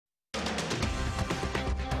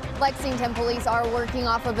Lexington police are working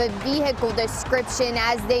off of a vehicle description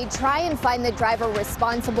as they try and find the driver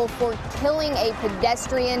responsible for killing a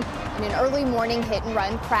pedestrian in an early morning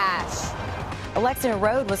hit-and-run crash. Lexington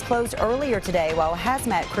Road was closed earlier today while a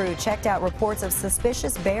hazmat crew checked out reports of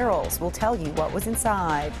suspicious barrels. We'll tell you what was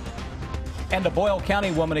inside. And a Boyle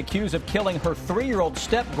County woman accused of killing her 3-year-old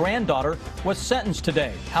step-granddaughter was sentenced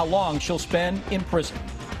today. How long she'll spend in prison.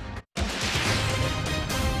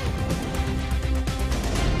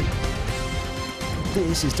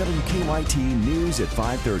 This is WKYT News at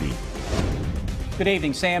 5:30. Good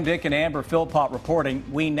evening. Sam, Dick, and Amber Philpott reporting.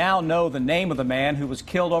 We now know the name of the man who was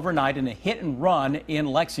killed overnight in a hit-and-run in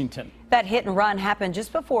Lexington. That hit-and-run happened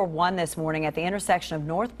just before 1 this morning at the intersection of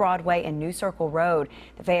North Broadway and New Circle Road.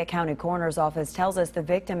 The Fayette County Coroner's Office tells us the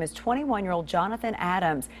victim is 21-year-old Jonathan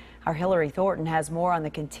Adams. Our Hillary Thornton has more on the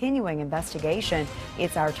continuing investigation.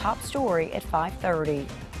 It's our top story at 5:30.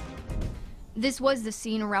 This was the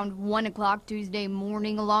scene around 1 o'clock Tuesday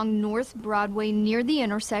morning along North Broadway near the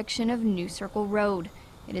intersection of New Circle Road.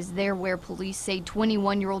 It is there where police say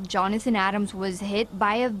 21-year-old Jonathan Adams was hit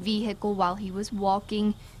by a vehicle while he was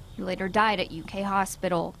walking. He later died at UK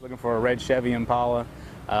Hospital. Looking for a red Chevy Impala,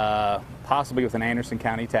 possibly with an Anderson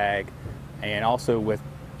County tag, and also with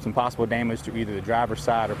some possible damage to either the driver's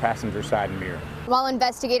side or passenger side mirror. While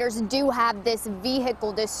investigators do have this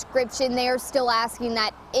vehicle description, they are still asking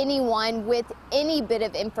that anyone with any bit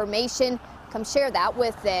of information come share that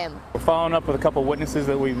with them. We're following up with a couple witnesses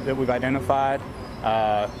that we've identified,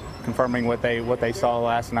 confirming what they saw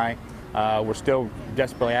last night. We're still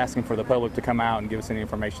desperately asking for the public to come out and give us any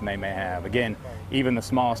information they may have. Again, even the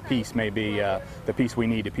smallest piece may be the piece we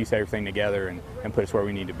need to piece everything together and put us where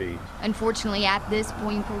we need to be. Unfortunately, at this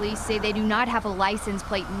point, police say they do not have a license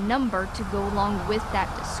plate number to go along with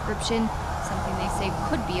that description, something they say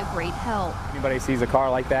could be a great help. Anybody sees a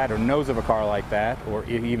car like that or knows of a car like that, or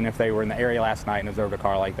even if they were in the area last night and observed a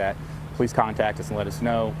car like that, please contact us and let us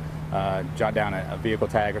know. Jot down a vehicle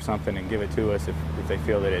tag or something and give it to us if they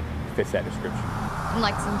feel that it fits that description. In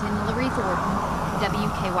Lexington, Hillary Thornton,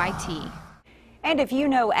 WKYT. And if you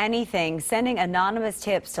know anything, sending anonymous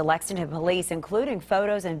tips to Lexington Police, including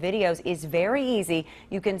photos and videos, is very easy.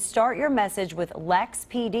 You can start your message with Lex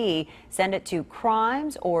PD, send it to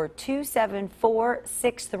crimes or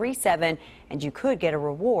 274637, and you could get a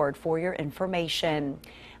reward for your information.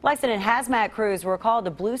 Lexington hazmat crews were called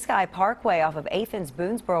to Blue Sky Parkway off of Athens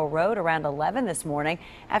Boonesboro Road around 11 this morning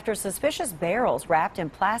after suspicious barrels wrapped in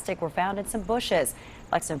plastic were found in some bushes.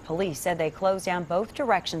 Lexington police said they closed down both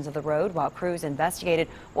directions of the road while crews investigated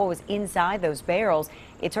what was inside those barrels.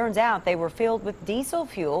 It turns out they were filled with diesel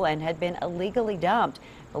fuel and had been illegally dumped.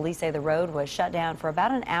 Police say the road was shut down for about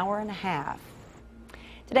an hour and a half.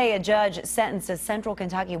 Today, a judge sentenced a Central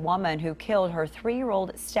Kentucky woman who killed her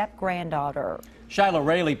 3-year-old step-granddaughter. Shiloh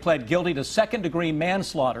Raley pled guilty to second-degree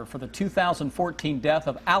manslaughter for the 2014 death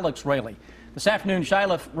of Alex Raley. This afternoon,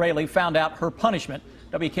 Shiloh Raley found out her punishment.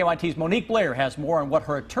 WKYT's Monique Blair has more on what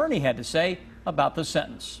her attorney had to say about the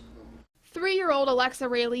sentence. 3-year-old Alexa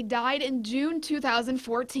Raley died in June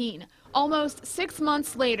 2014. Almost 6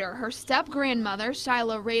 months later, her step-grandmother,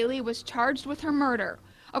 Shiloh Raley, was charged with her murder.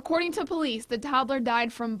 According to police, the toddler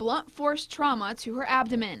died from blunt force trauma to her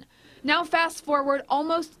abdomen. Now fast forward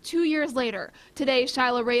almost 2 years later. Today,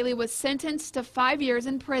 Shiloh Raley was sentenced to 5 years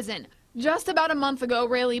in prison. Just about a month ago,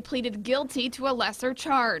 Raley pleaded guilty to a lesser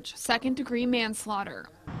charge, second-degree manslaughter.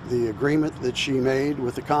 The agreement that she made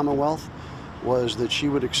with the Commonwealth was that she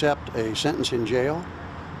would accept a sentence in jail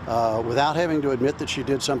without having to admit that she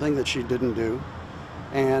did something that she didn't do.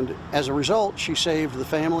 And as a result, she saved the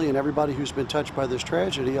family and everybody who's been touched by this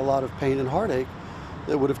tragedy a lot of pain and heartache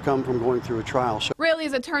that would have come from going through a trial.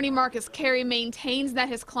 Raley's attorney Marcus Carey maintains that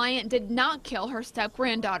his client did not kill her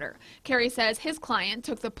step-granddaughter. Carey says his client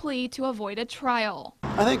took the plea to avoid a trial.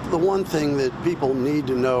 I think the one thing that people need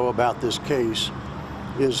to know about this case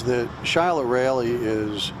is that Shiloh Raley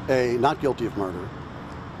is A, not guilty of murder,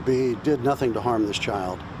 B, did nothing to harm this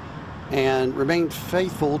child, and remained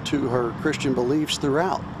faithful to her Christian beliefs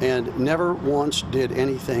throughout, and never once did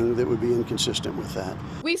anything that would be inconsistent with that.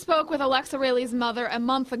 We spoke with Alexa Raley's mother a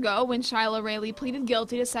month ago when Shiloh Raley pleaded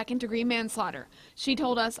guilty to second-degree manslaughter. She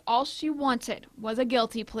told us all she wanted was a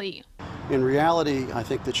guilty plea. In reality, I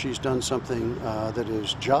think that she's done something that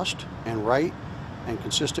is just and right and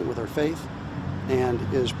consistent with her faith, and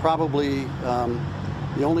is probably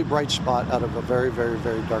the only bright spot out of a very, very,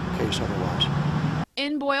 very dark case otherwise.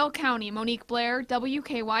 In Boyle County, Monique Blair,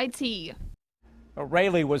 WKYT.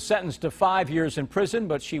 Raley was sentenced to 5 years in prison,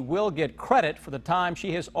 but she will get credit for the time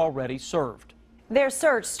she has already served. Their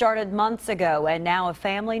search started months ago, and now a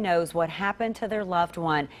family knows what happened to their loved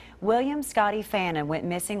one. William Scotty Fannin went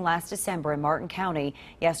missing last December in Martin County.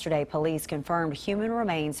 Yesterday, police confirmed human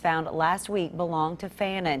remains found last week belonged to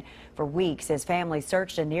Fannin. For weeks, his family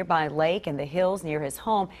searched a nearby lake and the hills near his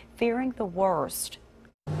home, fearing the worst.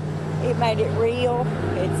 It made it real.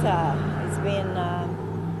 It's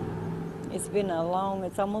been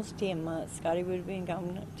it's almost 10 months. Scotty would have been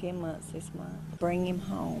gone 10 months this month. Bring him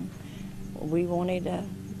home. We wanted a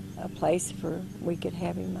place where we could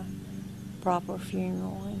have him a proper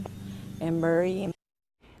funeral and bury him.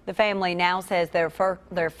 The family now says their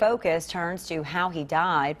focus turns to how he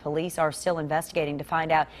died. Police are still investigating to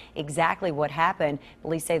find out exactly what happened.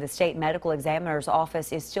 Police say the state medical examiner's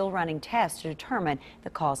office is still running tests to determine the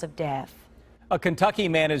cause of death. A Kentucky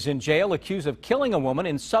man is in jail accused of killing a woman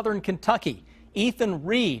in southern Kentucky. Ethan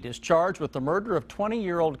Reed is charged with the murder of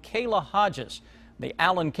 20-year-old Kayla Hodges. The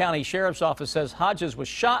Allen County Sheriff's Office says Hodges was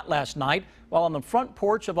shot last night while on the front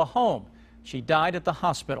porch of a home. She died at the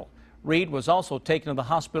hospital. Reed was also taken to the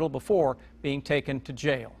hospital before being taken to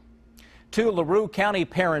jail. 2 LaRue County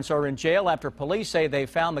parents are in jail after police say they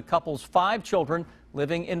found the couple's 5 children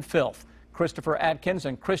living in filth. Christopher Atkins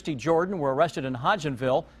and Christy Jordan were arrested in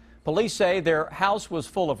Hodgenville. Police say their house was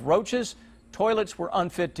full of roaches, toilets were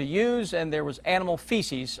unfit to use, and there was animal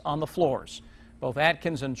feces on the floors. Both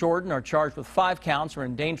Atkins and Jordan are charged with 5 counts for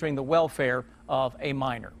endangering the welfare of a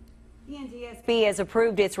minor. The NTSB has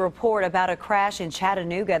approved its report about a crash in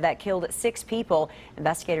Chattanooga that killed 6 people.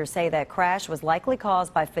 Investigators say that crash was likely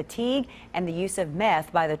caused by fatigue and the use of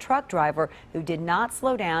meth by the truck driver who did not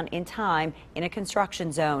slow down in time in a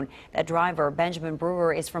construction zone. That driver, Benjamin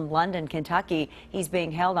Brewer, is from London, Kentucky. He's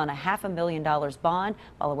being held on a $500,000 bond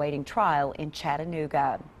while awaiting trial in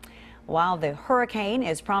Chattanooga. While the hurricane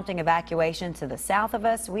is prompting evacuation to the south of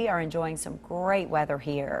us, we are enjoying some great weather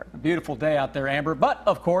here. A beautiful day out there, Amber, but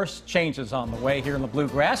of course, changes on the way here in the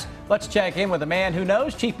Bluegrass. Let's check in with a man who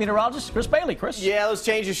knows, Chief Meteorologist Chris Bailey. Chris? Yeah, those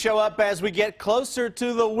changes show up as we get closer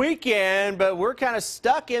to the weekend, but we're kind of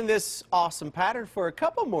stuck in this awesome pattern for a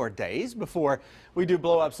couple more days before we do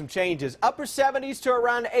blow up some changes. Upper 70s to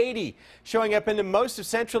around 80 showing up into most of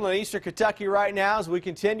central and eastern Kentucky right now as we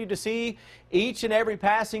continue to see each and every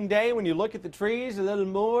passing day. When you look at the trees, a little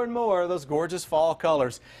more and more of those gorgeous fall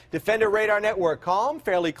colors. Defender radar network calm,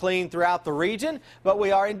 fairly clean throughout the region, but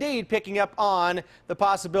we are indeed picking up on the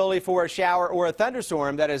possibility for a shower or a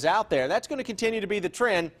thunderstorm that is out there. That's going to continue to be the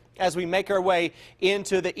trend as we make our way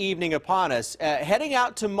into the evening upon us. Heading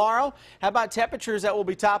out tomorrow, how about temperatures that will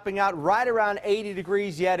be topping out right around 80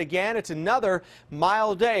 degrees yet again? It's another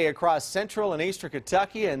mild day across central and eastern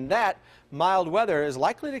Kentucky, and that mild weather is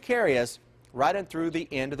likely to carry us right in through the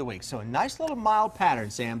end of the week. So a nice little mild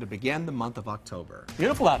pattern, Sam, to begin the month of October.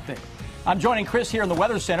 Beautiful out there. I'm joining Chris here in the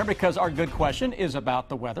Weather Center because our good question is about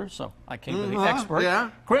the weather, so I came to the expert. Yeah.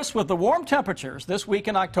 Chris, with the warm temperatures this week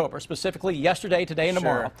in October, specifically yesterday, today, and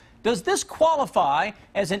tomorrow, does this qualify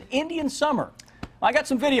as an Indian summer? I got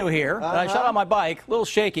some video here that I shot on my bike, a little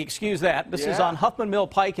shaky, excuse that. This is on Huffman Mill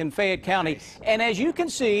Pike in Fayette County. And as you can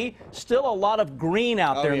see, still a lot of green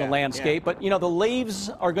out there in the landscape, but you know, the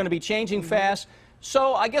leaves are going to be changing fast.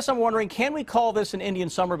 So I guess I'm wondering, can we call this an Indian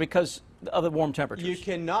summer because of the warm temperatures? You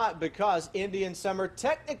cannot, because Indian summer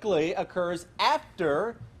technically occurs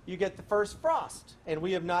after you get the first frost. And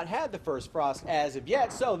we have not had the first frost as of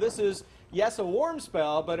yet. So this is, yes, a warm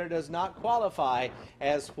spell, but it does not qualify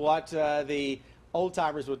as what the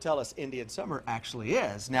old-timers would tell us Indian summer actually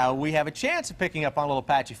is. Now, we have a chance of picking up on a little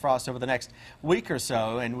patchy frost over the next week or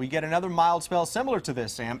so, and we get another mild spell similar to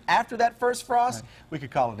this, Sam. After that first frost, we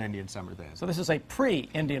could call it Indian summer then. So this is a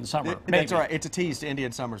pre-Indian summer, maybe. That's right. It's a tease to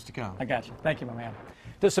Indian summers to come. I got you. Thank you, my man.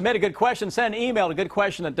 To submit a good question, send an email to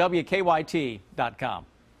goodquestion@WKYT.com.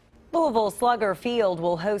 Louisville Slugger Field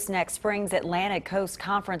will host next spring's Atlantic Coast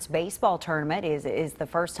Conference baseball tournament. It is the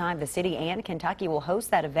first time the city and Kentucky will host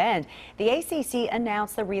that event. The ACC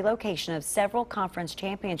announced the relocation of several conference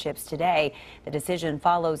championships today. The decision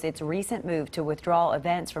follows its recent move to withdraw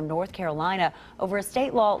events from North Carolina over a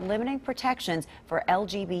state law limiting protections for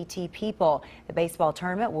LGBT people. The baseball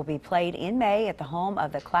tournament will be played in May at the home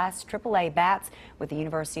of the Class AAA Bats, with the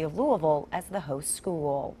University of Louisville as the host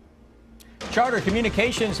school. Charter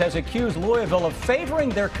Communications has accused Louisville of favoring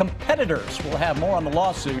their competitors. We'll have more on the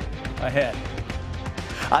lawsuit ahead.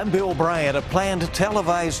 I'm Bill Bryant. A planned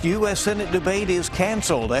televised U.S. Senate debate is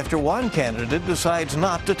canceled after one candidate decides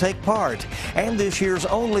not to take part. And this year's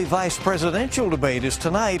only vice presidential debate is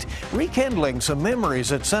tonight, rekindling some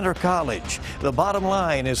memories at Center College. The bottom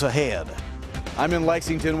line is ahead. I'm in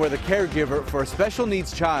Lexington, where the caregiver for a special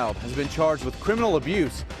needs child has been charged with criminal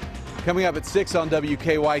abuse. Coming up at 6 on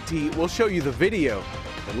WKYT, we'll show you the video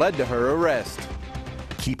that led to her arrest.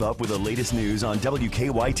 Keep up with the latest news on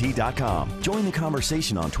WKYT.com. Join the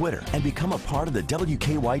conversation on Twitter and become a part of the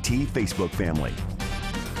WKYT Facebook family.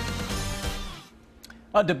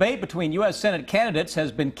 A debate between U.S. Senate candidates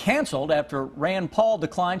has been canceled after Rand Paul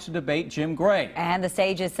declines to debate Jim Gray. And the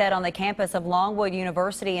stage is set on the campus of Longwood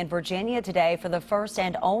University in Virginia today for the first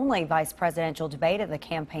and only vice presidential debate of the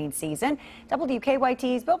campaign season.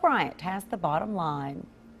 WKYT's Bill Bryant has the bottom line.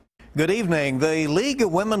 Good evening. The League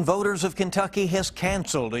of Women Voters of Kentucky has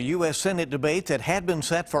canceled a U.S. Senate debate that had been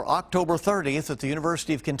set for October 30th at the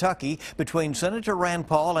University of Kentucky between Senator Rand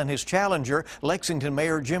Paul and his challenger, Lexington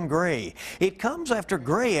Mayor Jim Gray. It comes after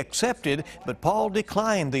Gray accepted, but Paul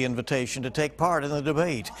declined the invitation to take part in the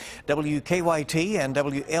debate. WKYT and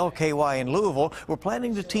WLKY in Louisville were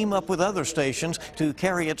planning to team up with other stations to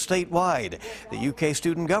carry it statewide. The UK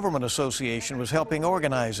Student Government Association was helping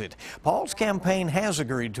organize it. Paul's campaign has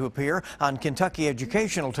agreed to appear on Kentucky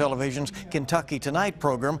Educational Television's Kentucky Tonight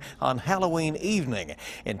program on Halloween evening.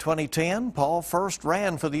 In 2010, Paul first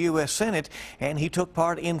ran for the U.S. Senate, and he took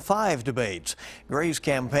part in 5 debates. Gray's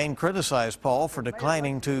campaign criticized Paul for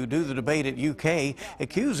declining to do the debate at UK,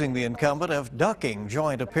 accusing the incumbent of ducking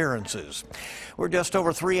joint appearances. We're just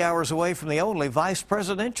over 3 hours away from the only vice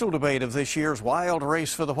presidential debate of this year's wild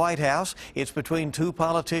race for the White House. It's between 2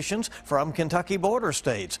 politicians from Kentucky border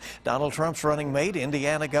states. Donald Trump's running mate,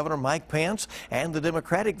 Indiana Governor Mike Pence, and the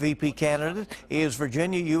Democratic VP candidate is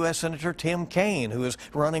Virginia U.S. Senator Tim Kaine, who is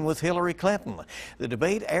running with Hillary Clinton. The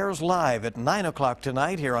debate airs live at 9 o'clock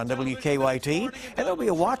tonight here on WKYT, and there'll be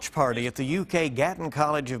a watch party at the UK Gatton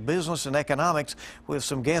College of Business and Economics with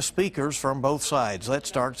some guest speakers from both sides. That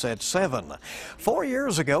starts at 7. 4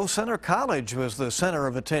 years ago, Centre College was the center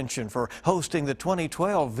of attention for hosting the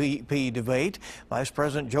 2012 VP debate. Vice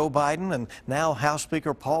President Joe Biden and now House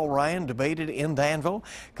Speaker Paul Ryan debated in Danville.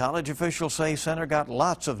 College officials say Centre got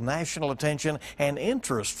lots of national attention and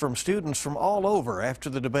interest from students from all over after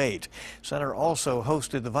the debate. Centre also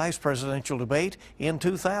hosted the vice presidential debate in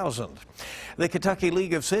 2000. The Kentucky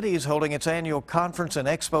League of Cities holding its annual conference and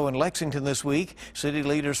expo in Lexington this week. City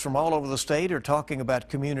leaders from all over the state are talking about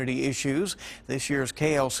community issues. This year's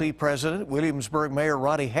KLC president, Williamsburg Mayor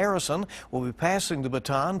Roddy Harrison, will be passing the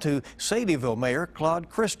baton to Sadieville Mayor Claude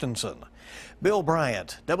Christensen. Bill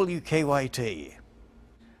Bryant, WKYT.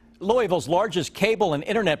 Louisville's largest cable and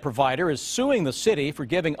internet provider is suing the city for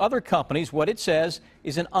giving other companies what it says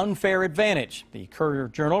is an unfair advantage. The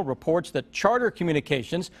Courier-Journal reports that Charter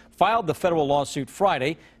Communications filed the federal lawsuit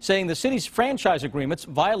Friday, saying the city's franchise agreements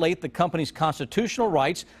violate the company's constitutional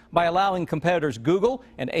rights by allowing competitors Google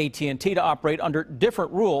and AT&T to operate under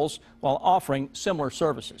different rules while offering similar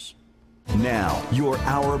services. Now, your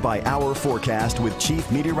hour-by-hour forecast with Chief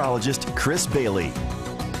Meteorologist Chris Bailey.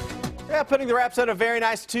 Yeah, putting the wraps on a very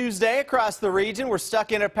nice Tuesday across the region. We're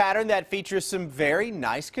stuck in a pattern that features some very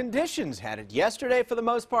nice conditions. Had it yesterday for the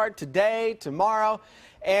most part, today, tomorrow,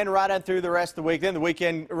 and right on through the rest of the week. Then the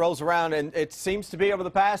weekend rolls around, and it seems to be over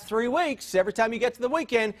the past 3 weeks. Every time you get to the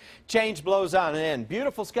weekend, change blows on in.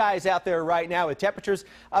 Beautiful skies out there right now with temperatures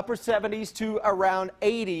upper 70s to around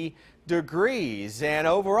 80 degrees. And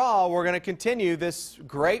overall, we're going to continue this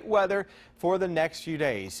great weather for the next few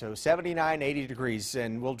days. So 79, 80 degrees,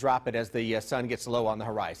 and we'll drop it as the sun gets low on the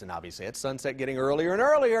horizon, obviously. It's sunset getting earlier and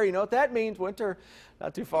earlier. You know what that means. Winter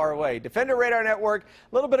not too far away. Defender Radar Network,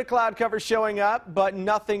 a little bit of cloud cover showing up, but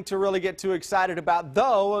nothing to really get too excited about,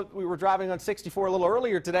 though we were driving on 64 a little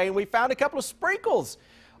earlier today, and we found a couple of sprinkles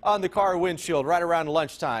on the car windshield right around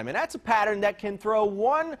lunchtime. And that's a pattern that can throw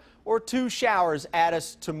 1 or 2 showers at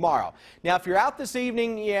us tomorrow. Now, if you're out this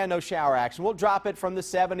evening, yeah, no shower action. We'll drop it from the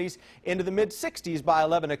 70s into the mid-60s by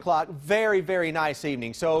 11 o'clock. Very, very nice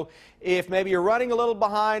evening. So if maybe you're running a little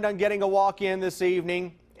behind on getting a walk in this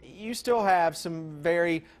evening, you still have some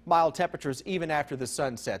very mild temperatures even after the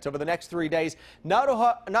sun sets. Over the next 3 days, not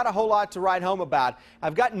a whole lot to write home about.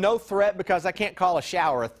 I've got no threat because I can't call a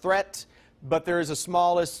shower a threat, but there is a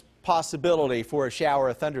smallest possibility for a shower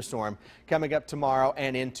or thunderstorm coming up tomorrow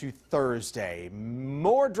and into Thursday.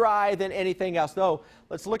 More dry than anything else, though.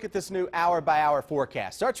 Let's look at this new hour-by-hour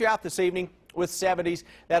forecast. Starts you out this evening with 70s.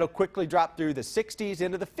 That'll quickly drop through the 60s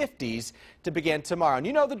into the 50s to begin tomorrow. And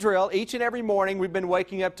you know the drill. Each and every morning we've been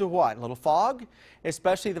waking up to what? A little fog,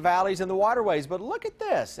 especially the valleys and the waterways. But look at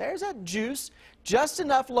this. There's that juice. Just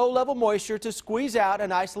enough low-level moisture to squeeze out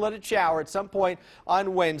an isolated shower at some point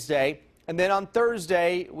on Wednesday. And then on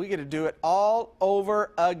Thursday, we get to do it all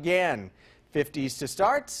over again. 50s to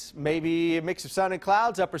start, maybe a mix of sun and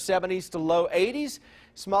clouds, upper 70s to low 80s.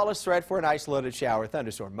 Smallest threat for an isolated shower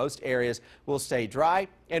thunderstorm. Most areas will stay dry,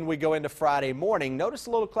 and we go into Friday morning. Notice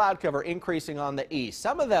a little cloud cover increasing on the east.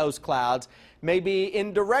 Some of those clouds may be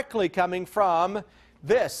indirectly coming from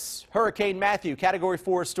this Hurricane Matthew, Category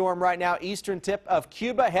 4 storm right now, eastern tip of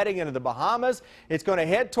Cuba, heading into the Bahamas. It's going to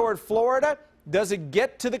head toward Florida. Does it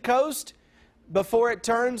get to the coast before it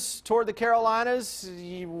turns toward the Carolinas?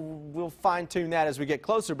 We'll fine-tune that as we get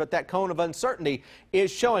closer, but that cone of uncertainty is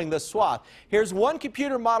showing the swath. Here's one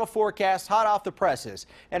computer model forecast hot off the presses,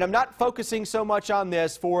 and I'm not focusing so much on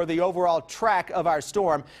this for the overall track of our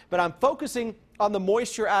storm, but I'm focusing on the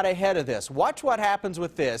moisture out ahead of this. Watch what happens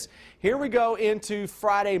with this. Here we go into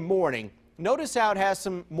Friday morning. Notice how it has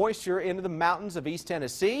some moisture into the mountains of East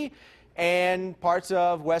Tennessee and parts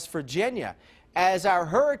of West Virginia. As our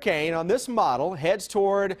hurricane on this model heads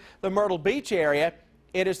toward the Myrtle Beach area,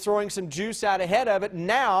 it is throwing some juice out ahead of it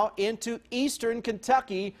now into eastern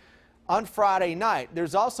Kentucky on Friday night.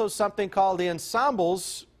 There's also something called the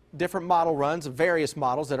ensembles, different model runs of various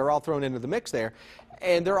models that are all thrown into the mix there.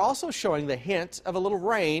 And they're also showing the hint of a little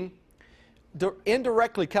rain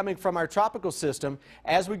indirectly coming from our tropical system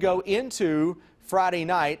as we go into Friday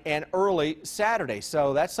night and early Saturday.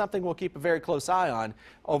 So that's something we'll keep a very close eye on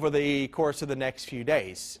over the course of the next few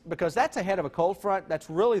days, because that's ahead of a cold front. That's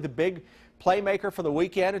really the big playmaker for the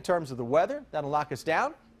weekend in terms of the weather. That'll lock us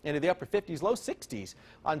down into the upper 50s, low 60s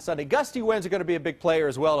on Sunday. Gusty winds are going to be a big player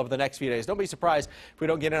as well over the next few days. Don't be surprised if we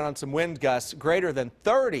don't get in on some wind gusts greater than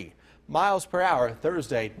 30 miles per hour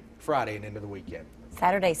Thursday, Friday, and into the weekend.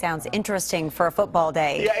 Saturday sounds interesting for a football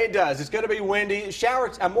day. Yeah, it does. It's going to be windy.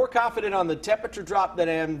 Showers. I'm more confident on the temperature drop than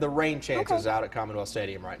in the rain chances out at Commonwealth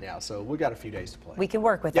Stadium right now. So we got a few days to play. We can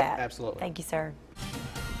work with that. Absolutely. Thank you, sir.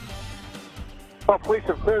 Well, police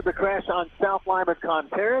have cleared the crash on South Lime and Con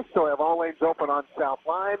Terrace, so we have all lanes open on South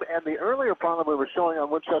Lime. And the earlier problem we were showing on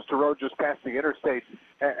Winchester Road just past the interstate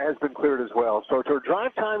has been cleared as well. So to our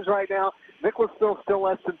drive times right now, Nicholasville still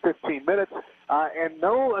less than 15 minutes, and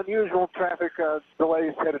no unusual traffic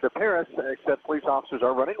delays headed to Paris, except police officers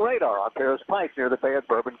are running radar on Paris Pike near the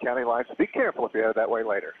Fayette-Bourbon County line. So be careful if you head that way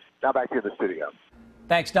later. Now back to you in the studio.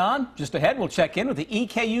 Thanks, Don. Just ahead, we'll check in with the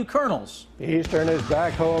EKU Colonels. Eastern is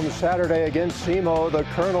back home Saturday against SEMO. The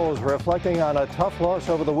Colonels reflecting on a tough loss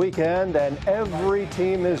over the weekend, and every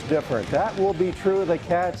team is different. That will be true of the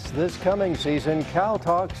Cats this coming season. Cal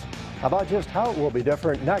talks about just how it will be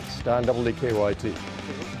different next on WKYT.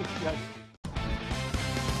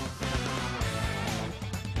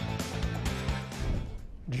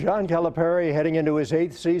 John Calipari heading into his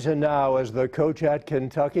 8th season now as the coach at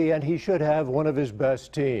Kentucky, and he should have one of his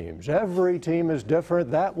best teams. Every team is different.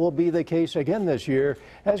 That will be the case again this year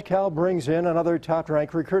as Cal brings in another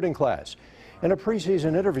top-ranked recruiting class. In a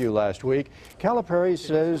preseason interview last week, Calipari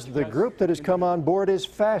says the group that has come on board is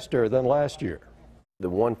faster than last year. The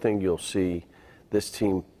one thing you'll see, this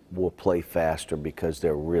team will play faster because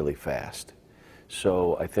they're really fast.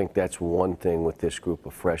 So I think that's one thing with this group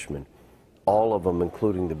of freshmen. All of them,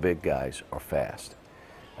 including the big guys, are fast.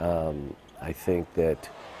 I think that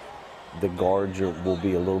the guards will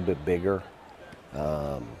be a little bit bigger,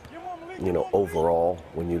 you know, overall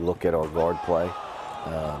when you look at our guard play.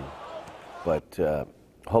 But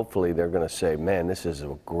hopefully they're going to say, man, this is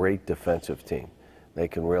a great defensive team. They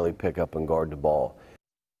can really pick up and guard the ball.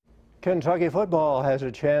 Kentucky football has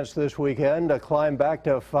a chance this weekend to climb back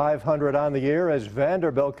to 500 on the year as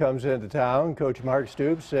Vanderbilt comes into town. Coach Mark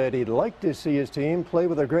Stoops said he'd like to see his team play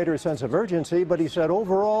with a greater sense of urgency, but he said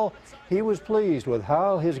overall he was pleased with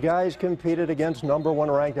how his guys competed against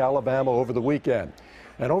 #1 ranked Alabama over the weekend.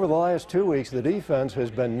 And over the last 2 weeks, the defense has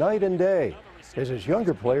been night and day as his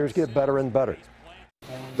younger players get better and better.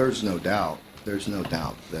 There's no doubt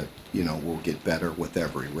that, you know, we'll get better with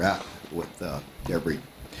every rep, with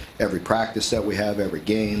every practice that we have, every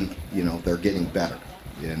game. You know, they're getting better,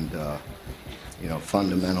 and you know,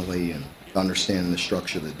 fundamentally, and understanding the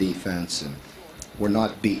structure of the defense, and we're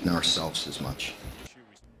not beating ourselves as much.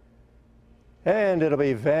 And it'll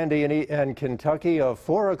be Vandy and Kentucky, a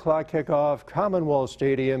 4 o'clock kickoff, Commonwealth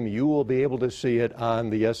Stadium. You will be able to see it on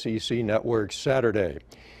the SEC Network Saturday.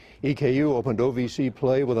 EKU opened OVC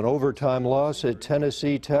play with an overtime loss at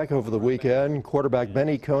Tennessee Tech over the weekend. Quarterback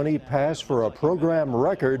Benny Coney passed for a program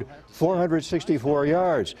record 464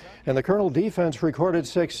 yards, and the Colonel defense recorded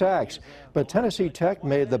 6 sacks. But Tennessee Tech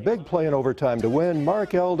made the big play in overtime to win.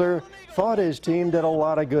 Mark Elder thought his team did a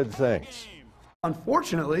lot of good things.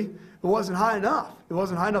 Unfortunately, it wasn't high enough. It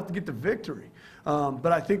wasn't high enough to get the victory.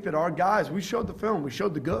 But I think that our guys, we showed the film, we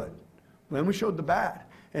showed the good, and we showed the bad.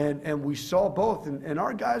 And we saw both, and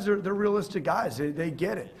our guys they're realistic guys. They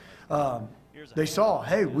get it. They saw,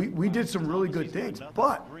 hey, we did some really good things,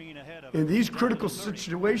 but in these critical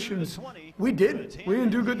situations, we didn't. We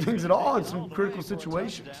didn't do good things at all in some critical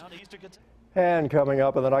situations. And coming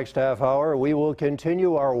up in the next half hour, we will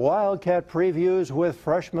continue our Wildcat previews with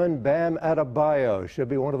freshman Bam Adebayo. Should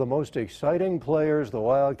be one of the most exciting players the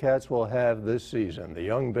Wildcats will have this season, the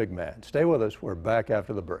young big man. Stay with us. We're back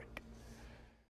after the break.